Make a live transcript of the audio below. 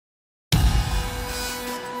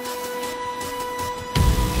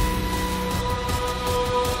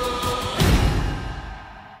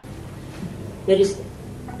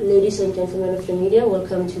Ladies and gentlemen of the media,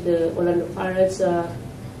 welcome to the Orlando Pirates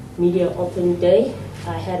Media Open Day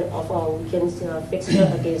ahead of our weekend's fixture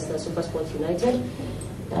against SuperSport United.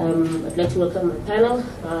 I'd like to welcome my panel,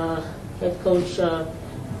 head coach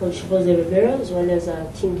Coach Jose Riveiro, as well as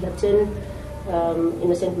team captain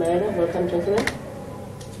Innocent Maelaahead. Welcome, gentlemen.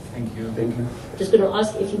 Thank you. Thank you. Just going to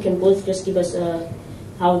ask if you can both just give us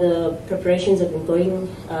how the preparations have been going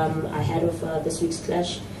ahead of this week's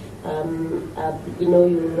clash.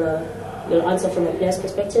 You'll answer from a player's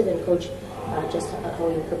perspective, and coach, just how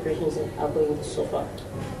your preparations are going so far.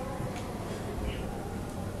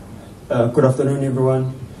 Good afternoon,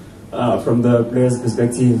 everyone. From the players'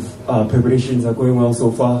 perspective, preparations are going well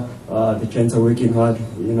so far. The gents are working hard.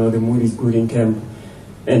 The mood is good in camp,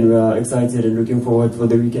 and we are excited and looking forward for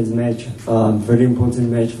the weekend's match. Very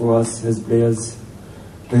important match for us as players.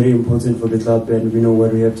 Very important for the club, and we know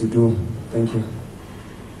what we have to do. Thank you.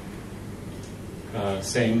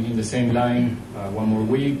 In the same line, one more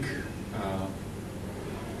week.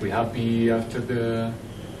 We're happy after the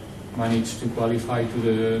managed to qualify to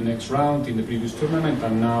the next round in the previous tournament,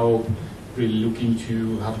 and now really looking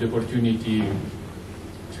to have the opportunity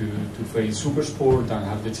to face SuperSport and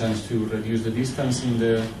have the chance to reduce the distance in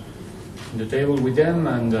the table with them,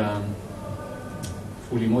 and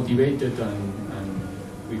fully motivated, and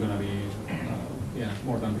we're gonna be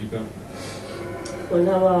more than prepared. Well,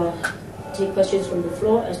 now take questions from the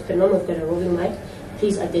floor. As per normal, we've got a roving mic.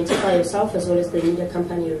 Please identify yourself as well as the media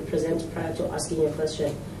company you represent prior to asking your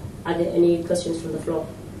question. Are there any questions from the floor?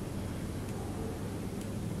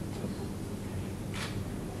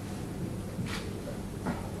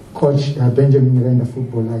 Coach Benjamin Miranda,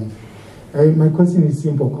 Football Live. My question is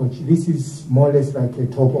simple, Coach. This is more or less like a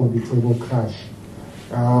top of the table clash.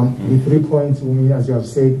 With 3 points, we, as you have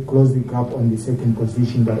said, close the gap on the second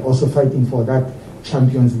position, but also fighting for that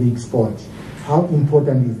Champions League spot. How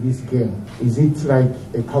important is this game? Is it like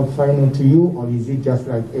a cup final to you, or is it just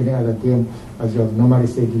like any other game? As you have normally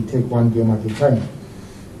said, you take one game at a time.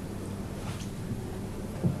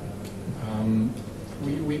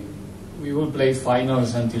 We will play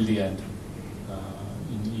finals until the end.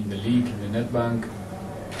 In the league, in the Netbank,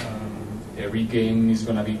 every game is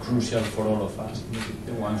going to be crucial for all of us.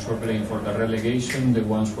 The ones who are playing for the relegation, the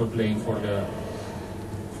ones who are playing for the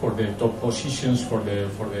top positions, for the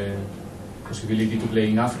possibility to play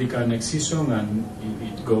in Africa next season, and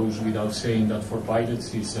it goes without saying that for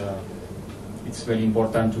Pirates it's very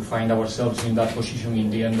important to find ourselves in that position in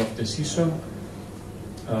the end of the season.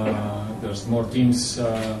 There's more teams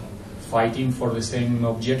fighting for the same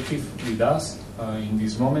objective with us in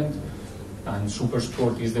this moment, and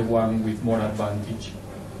SuperSport is the one with more advantage.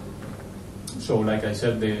 So, like I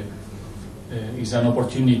said, it's an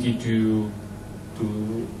opportunity to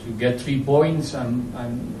get 3 points, and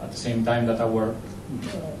at the same time that our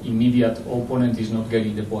immediate opponent is not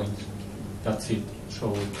getting the points. That's it.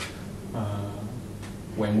 So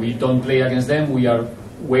when we don't play against them, we are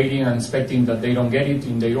waiting and expecting that they don't get it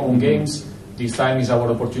in their own games. This time is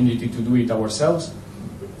our opportunity to do it ourselves,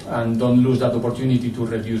 and don't lose that opportunity to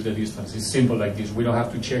reduce the distance. It's simple like this. We don't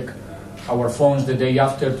have to check our phones the day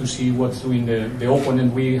after to see what's doing the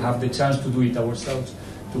opponent. We have the chance to do it ourselves,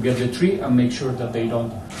 to get the 3 and make sure that they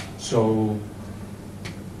don't. So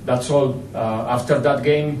that's all. After that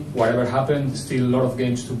game, whatever happened, still a lot of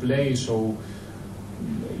games to play. So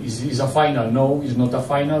is a final? No, it's not a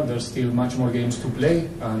final. There's still much more games to play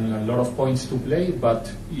and a lot of points to play, but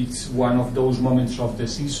it's one of those moments of the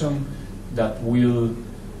season that will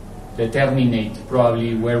determine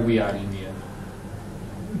probably where we are in the end.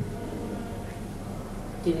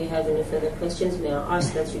 Do we have any further questions? May I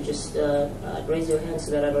ask that you just raise your hand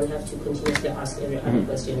so that I don't have to continuously ask every other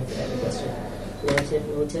question if you have a question.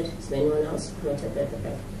 Noted. Is there anyone else? Noted at the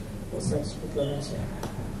back. We'll start with Lorenzo.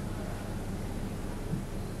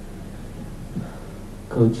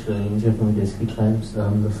 Coach, Ranger from the Ski Times.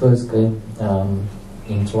 The first game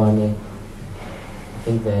in Tshwane, I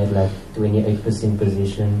think they had like 28%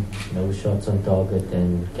 position, no shots on target,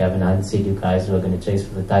 and Gavin Hunt said you guys were going to chase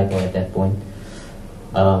for the title at that point.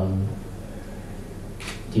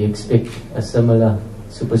 Do you expect a similar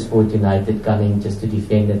SuperSport United coming just to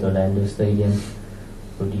defend at Orlando Stadium,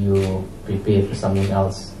 or do you prepare for something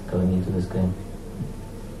else going into this game?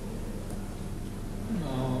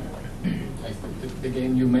 The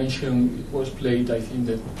game you mentioned, it was played, I think,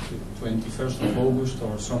 the 21st of August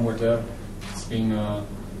or somewhere there. It's been a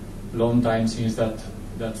long time since that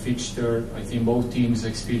fixture. I think both teams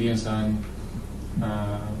experienced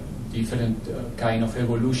different kind of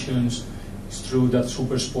evolutions. It's true that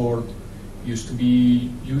SuperSport used to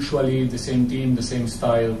be usually the same team, the same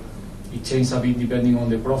style, It changes a bit depending on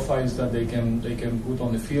the profiles that they can put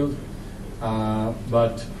on the field,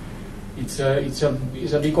 but it's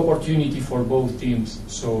a big opportunity for both teams.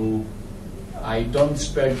 So I don't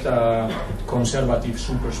expect a conservative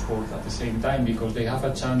SuperSport at the same time, because they have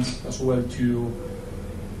a chance as well to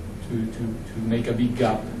make a big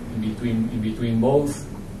gap in between both,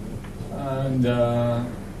 and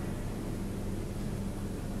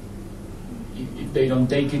if they don't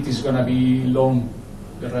take it, it's going to be long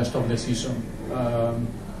the rest of the season.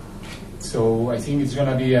 So I think it's going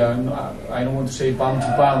to be I don't want to say pound to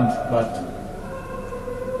pound, but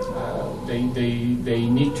they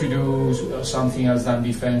need to do something else than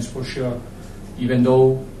defense for sure, even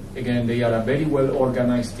though again they are a very well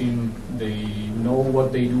organized team. They know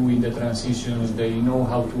what they do in the transitions, they know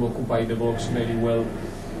how to occupy the box very well,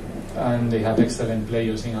 and they have excellent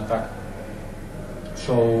players in attack.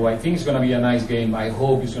 So I think it's going to be a nice game. I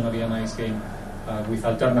hope it's going to be a nice game with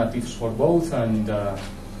alternatives for both, and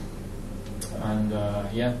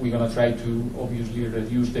yeah, we're going to try to obviously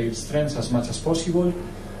reduce their strengths as much as possible.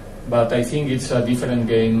 But I think it's a different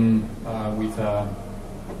game.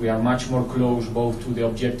 We are much more close both to the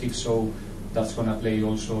objective, so that's going to play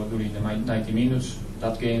also during the 90 minutes.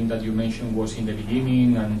 That game that you mentioned was in the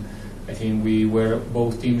beginning, and I think we were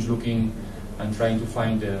both teams looking and trying to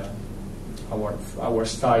find our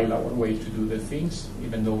style, our way to do the things,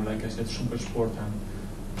 even though, like I said, SuperSport and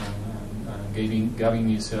Gavin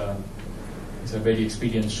is a very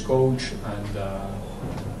experienced coach, and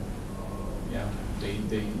yeah,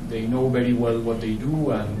 they know very well what they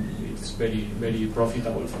do, and it's very, very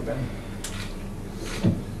profitable for them.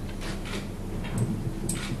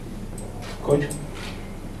 Coach,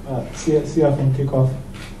 Sia from Kickoff.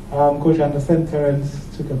 Coach, I understand Terence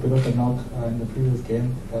took a bit of a knock in the previous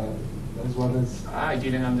game, as well as... I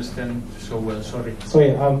didn't understand so well, sorry.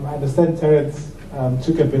 Sorry, I understand Terence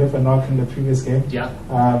took a bit of a knock in the previous game. Yeah.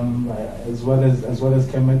 As well as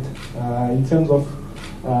Clement. In terms of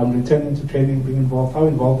returning to training, being involved, how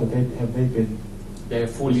involved have they been? They're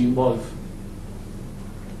fully involved.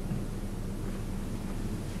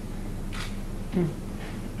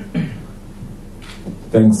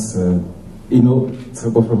 Thanks.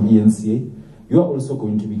 Tshepo from ENCA. You are also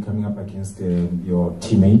going to be coming up against your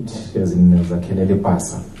teammate, as in Zakelele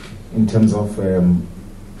Pasa, in terms of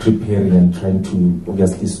preparing and trying to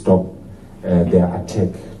obviously stop their attack.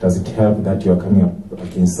 Does it help that you are coming up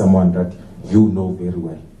against someone that you know very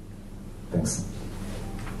well? Thanks.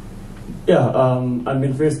 Yeah, I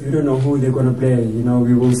mean, first, we don't know who they're going to play. You know,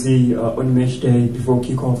 we will see on match day before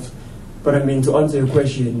kickoff. But I mean, to answer your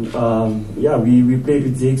question, yeah, we played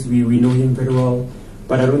with Zix, we know him very well.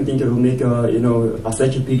 But I don't think it will make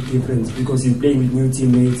such a big difference, because he's playing with new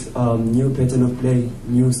teammates, new pattern of play,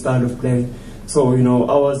 new style of play. So,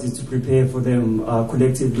 ours is to prepare for them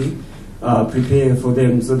collectively, prepare for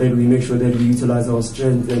them so that we make sure that we utilize our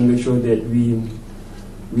strength and make sure that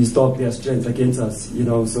we stop their strengths against us,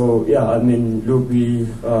 So, yeah, I mean, look, we're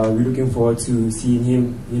looking forward to seeing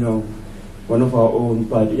him, one of our own.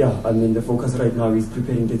 But, yeah, I mean, the focus right now is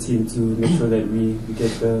preparing the team to make sure that we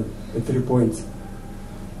get the 3 points.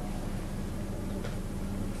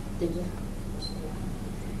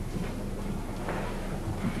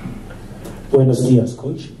 Buenos dias,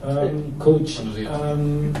 Coach. Coach,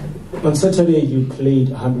 on Saturday you played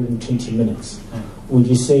 120 minutes. Would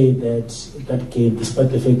you say that game,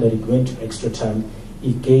 despite the fact that it went to extra time,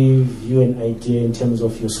 it gave you an idea in terms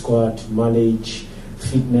of your squad, mileage,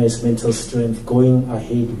 fitness, mental strength, going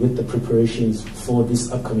ahead with the preparations for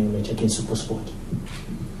this upcoming match against SuperSport?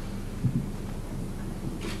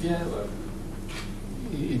 Yeah,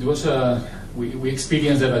 it was we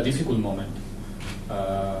experienced a difficult moment.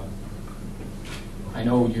 I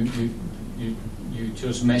know you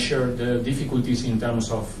just measure the difficulties in terms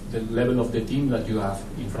of the level of the team that you have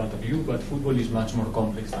in front of you, but football is much more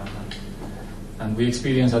complex than that. And we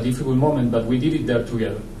experienced a difficult moment, but we did it there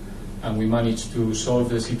together, and we managed to solve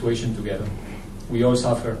the situation together. We all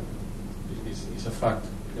suffer. It's a fact.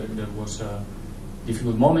 There was a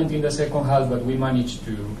difficult moment in the second half, but we managed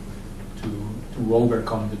to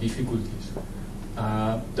overcome the difficulties.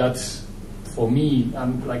 That's, for me,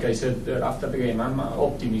 like I said after the game, I'm an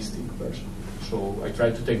optimistic person. So I try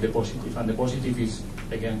to take the positive, and the positive is,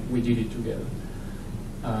 again, we did it together.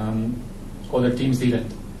 Other teams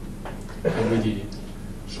didn't, and we did it.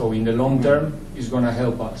 So in the long term, it's going to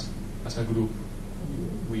help us as a group.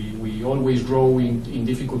 We always grow in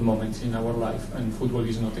difficult moments in our life, and football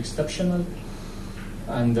is not exceptional.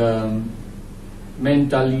 And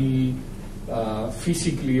mentally,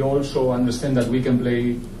 physically also understand that we can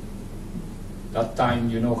play that time,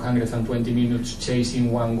 120 minutes chasing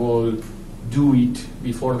one goal do it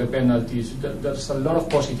before the penalties. There's a lot of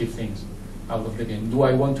positive things out of the game. Do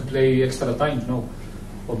I want to play extra time? No.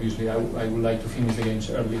 Obviously, I would like to finish the games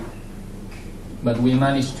early. But we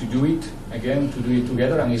managed to do it, again, to do it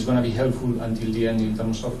together, and it's going to be helpful until the end in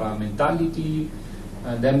terms of mentality.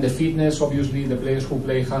 And then the fitness, obviously, the players who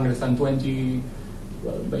play 120,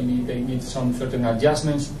 well, they need some certain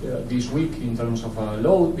adjustments this week in terms of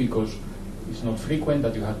load, because it's not frequent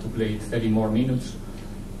that you have to play 30 more minutes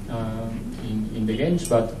in the games,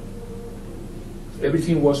 but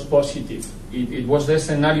everything was positive. It was the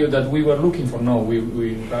scenario that we were looking for. No, we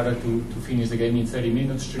rather to finish the game in 30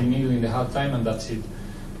 minutes, 3-0 in the half time, and that's it.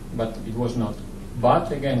 But it was not.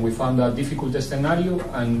 But again, we found a difficult scenario,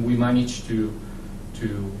 and we managed to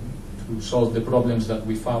solve the problems that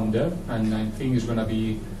we found there. And I think it's going to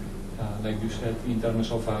be, like you said, in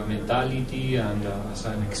terms of mentality and as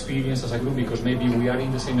an experience as a group, because maybe we are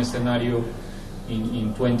in the same scenario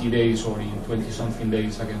in 20 days or in 20-something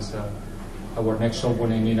days against our next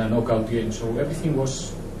opponent in a knockout game. So everything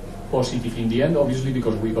was positive in the end, obviously,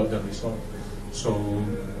 because we got the result. So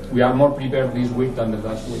we are more prepared this week than the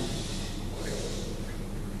last week.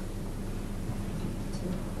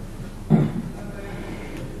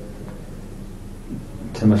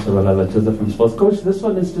 Joseph from Sports. Coach, this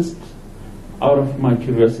one is just out of my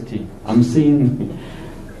curiosity. I'm seeing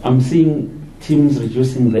teams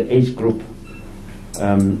reducing the age group,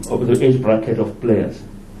 or the age bracket of players.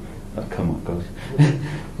 Oh, come on, Coach.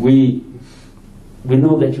 we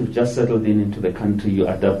know that you've just settled into the country, you're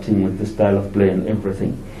adapting with the style of play and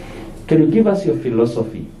everything. Can you give us your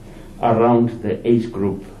philosophy around the age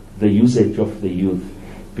group, the usage of the youth?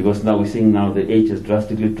 Because now we're seeing now the age has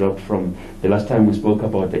drastically dropped from the last time we spoke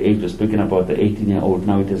about the age, we're speaking about the 18-year-old,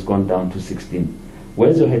 now it has gone down to 16.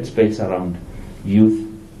 Where's your headspace around youth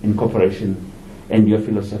incorporation and your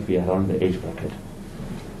philosophy around the age bracket?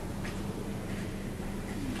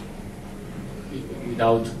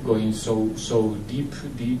 Without going so deep,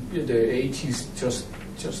 the age is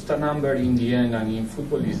just a number in the end, and in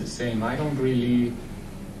football is the same. I don't really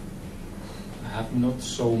have not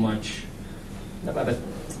so much, but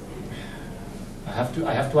I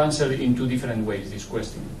have to answer in two different ways this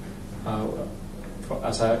question.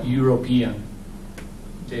 As a European,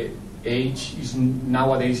 the age is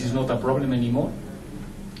nowadays is not a problem anymore,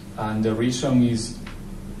 and the reason is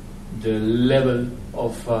the level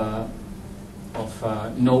of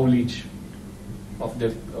knowledge of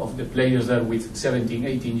the players there with 17,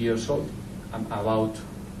 18 years old, about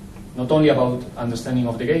not only about understanding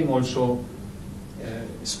of the game, also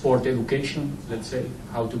sport education, let's say,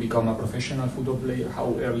 how to become a professional football player,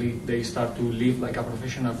 how early they start to live like a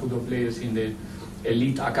professional football players in the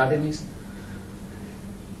elite academies.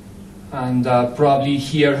 And probably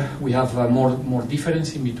here we have more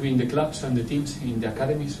difference in between the clubs and the teams in the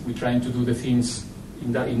academies. We're trying to do the things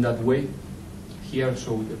in that way here,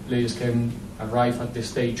 so the players can arrive at the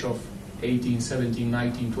stage of 18, 17,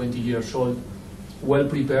 19, 20 years old, well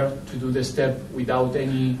prepared to do the step without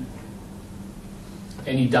any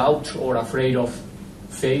doubt or afraid of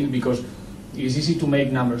fail, because it's easy to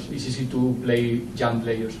make numbers, it's easy to play young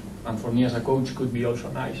players, and for me as a coach it could be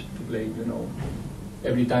also nice to play,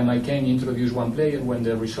 every time I can introduce one player when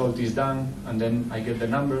the result is done, and then I get the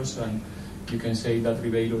numbers, and you can say that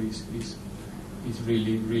Riveiro is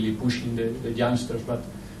really pushing the youngsters, but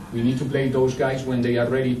we need to play those guys when they are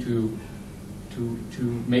ready to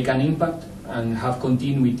make an impact and have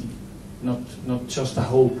continuity, not just a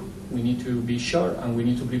hope. We need to be sure, and we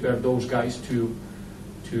need to prepare those guys to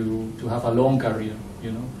have a long career,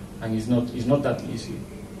 and it's not that easy,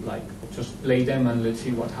 like just play them and let's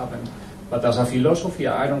see what happens. But as a philosophy,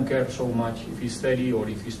 I don't care so much if he's 30 or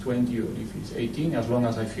if he's 20 or if he's 18, as long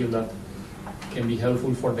as I feel that can be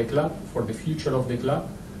helpful for the club, for the future of the club,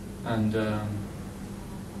 and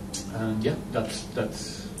yeah, that's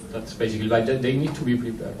basically. But they need to be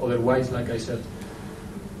prepared. Otherwise, like I said,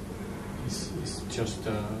 it's just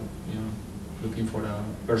looking for a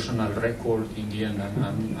personal record in the end.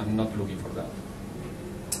 I'm not looking for that.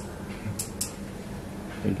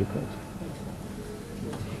 Thank you, Coach.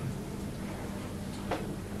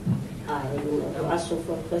 I will ask you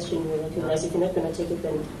for a question. You recognize if you're not going to take it,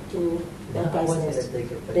 then do that guy's next.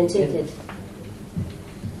 Then take it.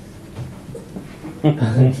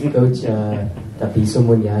 Coach, Tapiso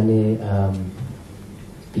Munyane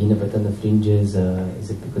being a bit on the fringes, is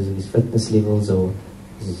it because of his fitness levels, or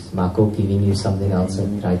is Marco giving you something else at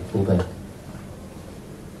right fullback?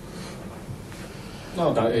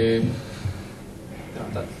 No,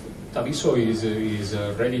 Tapiso is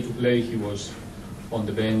ready to play. He was on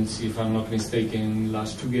the bench, if I'm not mistaken,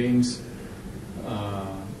 last two games.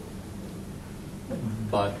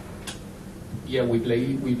 But yeah, we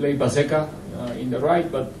play Paseka in the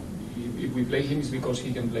right, but if we play him, it's because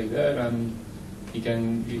he can play there, and he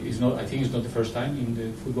can. It's not. I think it's not the first time in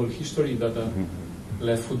the football history that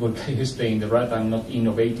left football players play in the right. I'm not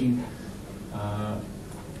innovating,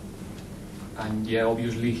 and yeah,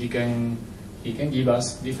 obviously he can give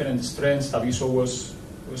us different strengths. Taviso was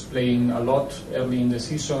playing a lot early in the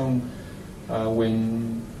season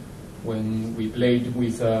when we played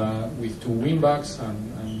with two wingbacks,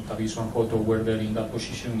 and Taviso and Hoto were there in that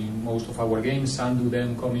position in most of our games. Sandu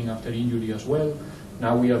then coming after injury as well.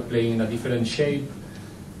 Now we are playing in a different shape,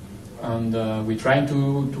 and we're trying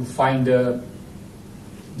to find the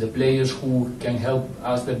players who can help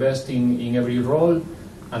us the best in every role.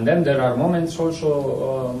 And then there are moments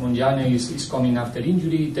also, Monjane is coming after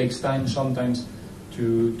injury. It takes time sometimes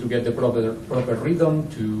to get the proper rhythm,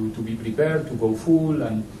 to be prepared, to go full,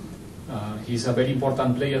 and he's a very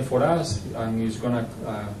important player for us, and he's gonna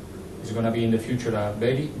be in the future a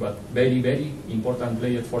very important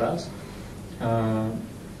player for us.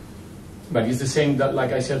 But it's the same that,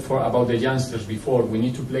 like I said, about the youngsters before. We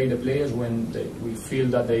need to play the players when we feel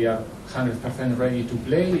that they are 100% ready to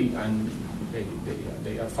play, and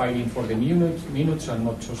they are fighting for the minutes, and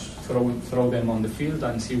not just throw them on the field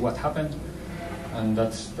and see what happens. And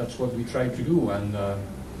that's what we try to do. And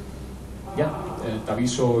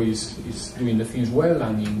Taviso is doing the things well.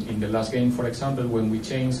 And in the last game, for example, when we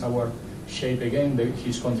changed our shape again,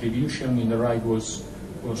 his contribution in the right was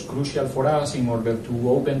crucial for us in order to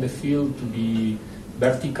open the field, to be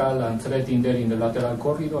vertical and threatening there in the lateral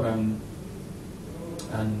corridor. And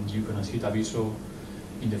you're gonna see Taviso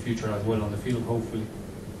in the future as well on the field, hopefully.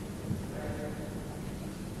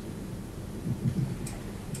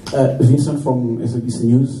 Vincent from SABC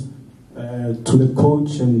News. To the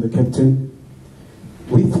coach and the captain,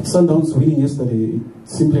 with Sundowns winning yesterday, it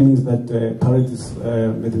simply means that Pirates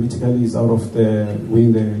mathematically is out of the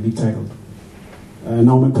winning the league title.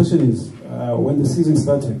 Now my question is, when the season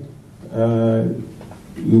started,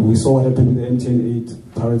 we saw what happened with the MTN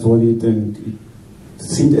 8, Pirates won it, and it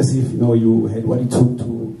seemed as if you had what it took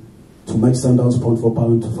to match Sundowns pound for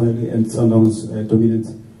pound to finally end Sundowns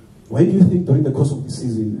dominance. Why do you think during the course of the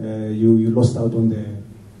season you lost out on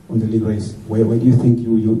the league race? Where do you think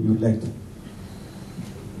you lagged?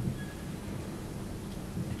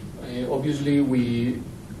 Obviously, we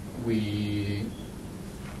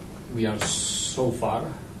are so far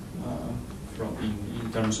from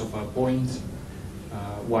in terms of points.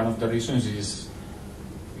 One of the reasons is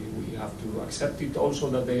we have to accept it also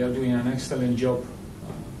that they are doing an excellent job.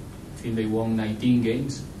 I think they won 19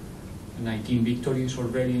 games, 19 victories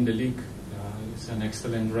already in the league. It's an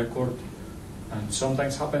excellent record. And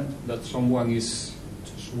sometimes happen that someone is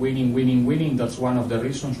just winning. That's one of the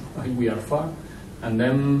reasons why we are far. And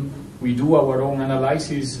then we do our own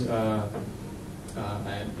analysis. It's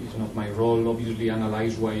not my role, obviously,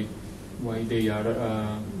 analyze why they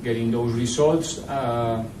are getting those results.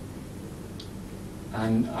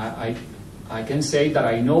 And I can say that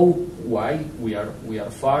I know why we are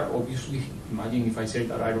far. Obviously, imagine if I say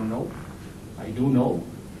that I don't know. I do know.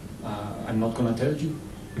 I'm not going to tell you.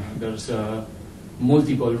 There's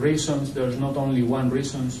multiple reasons. There's not only one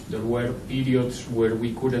reason. There were periods where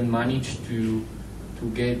we couldn't manage to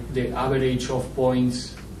get the average of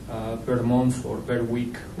points per month or per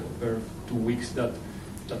week or per 2 weeks that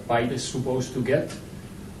Pirates is supposed to get.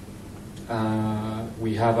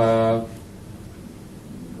 We have a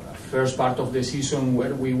first part of the season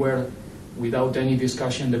where we were, without any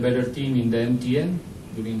discussion, the better team in the MTN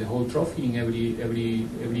during the whole trophy. In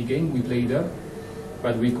every game we played there,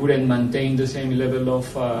 but we couldn't maintain the same level of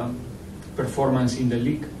performance in the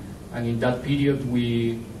league. And in that period,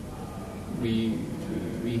 we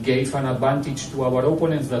gave an advantage to our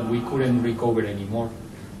opponents that we couldn't recover anymore.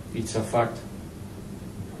 It's a fact.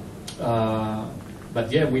 But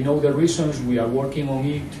yeah, we know the reasons. We are working on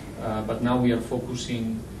it. But now we are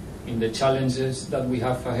focusing in the challenges that we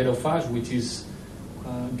have ahead of us, which is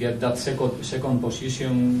get that second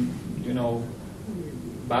position,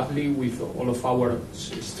 badly with all of our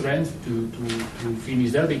strength to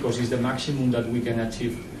finish there, because it's the maximum that we can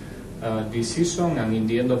achieve this season. And in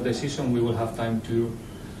the end of the season, we will have time to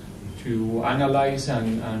analyze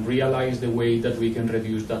and realize the way that we can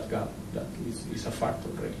reduce that gap. That is a fact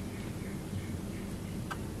already.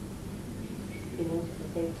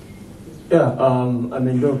 Yeah, I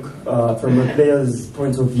mean, look, from a player's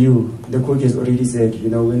point of view, the coach has already said,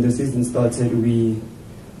 when the season started, we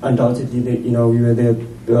undoubtedly, we were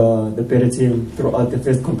the better team throughout the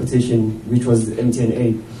first competition, which was MTN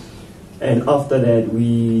 8. And after that,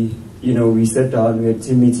 we we sat down, we had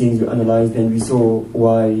team meetings, we analyzed, and we saw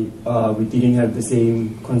why we didn't have the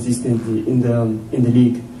same consistency in the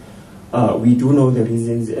league. We do know the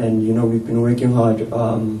reasons, and we've been working hard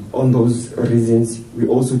on those reasons. We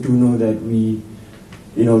also do know that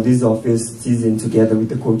this is our first season together with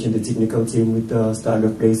the coach and the technical team with the style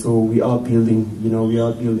of play. So we are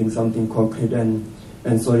building something concrete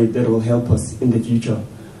and solid that will help us in the future.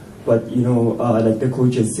 But like the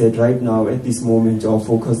coach has said, right now at this moment our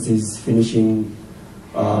focus is finishing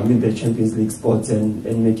in the Champions League spots and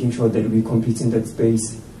making sure that we compete in that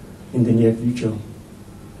space in the near future.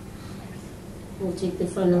 We'll take the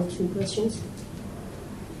final 2 questions.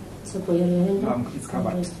 So for your hand. It's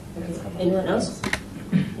covered. Okay. Anyone else?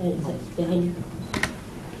 Behind you.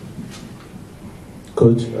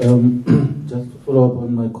 Coach, just to follow up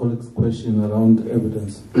on my colleague's question around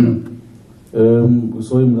evidence. We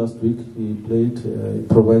saw him last week. He played, he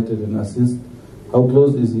provided an assist. How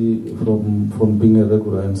close is he from being a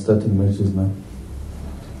regular and starting matches now?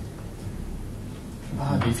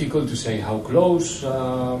 Difficult to say how close.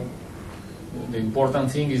 The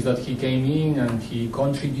important thing is that he came in and he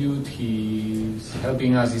contributed. He's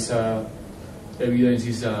helping us. Is evidence,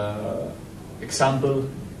 is a example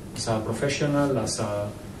as a professional, as a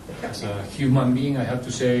human being. I have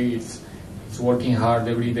to say, it's working hard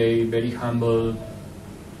every day, very humble.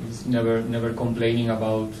 He's never complaining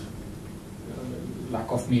about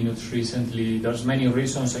lack of minutes recently. There's many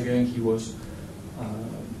reasons. Again, he was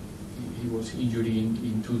injured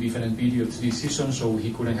in 2 different periods this season, so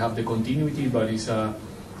he couldn't have the continuity. But he's a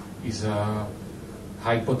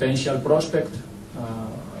high potential prospect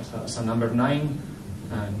as a number 9,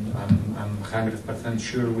 and I'm 100%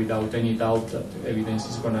 sure, without any doubt, that evidence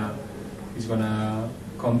is gonna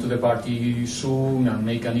come to the party soon and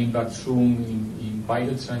make an impact soon in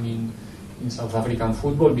Pirates and in South African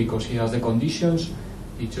football, because he has the conditions.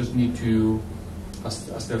 He just need to,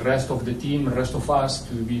 as the rest of the team, rest of us,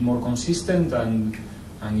 to be more consistent, and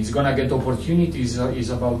he's gonna get opportunities. It's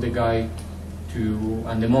about the guy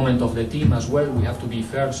and the moment of the team as well. We have to be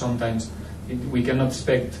fair. Sometimes we cannot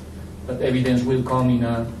expect that evidence will come in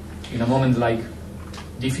a moment like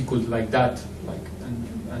difficult like that,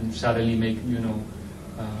 and suddenly make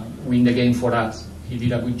win the game for us. He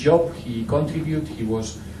did a good job. He contributed. He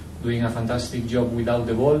was doing a fantastic job without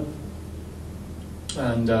the ball,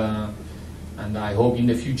 and I hope in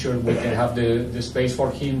the future we can have the space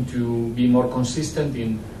for him to be more consistent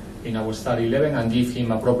in our start 11 and give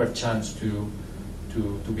him a proper chance to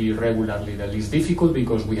be regularly. That is difficult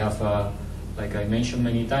because we have, like I mentioned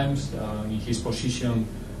many times, in his position,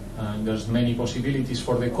 there's many possibilities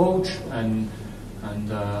for the coach, and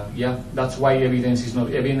yeah, that's why evidence is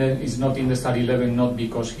not in the start 11, not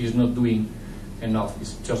because he's not doing enough.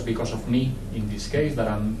 It's just because of me in this case, that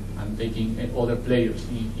I'm taking other players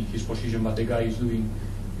in his position, but the guy is doing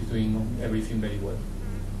everything very well.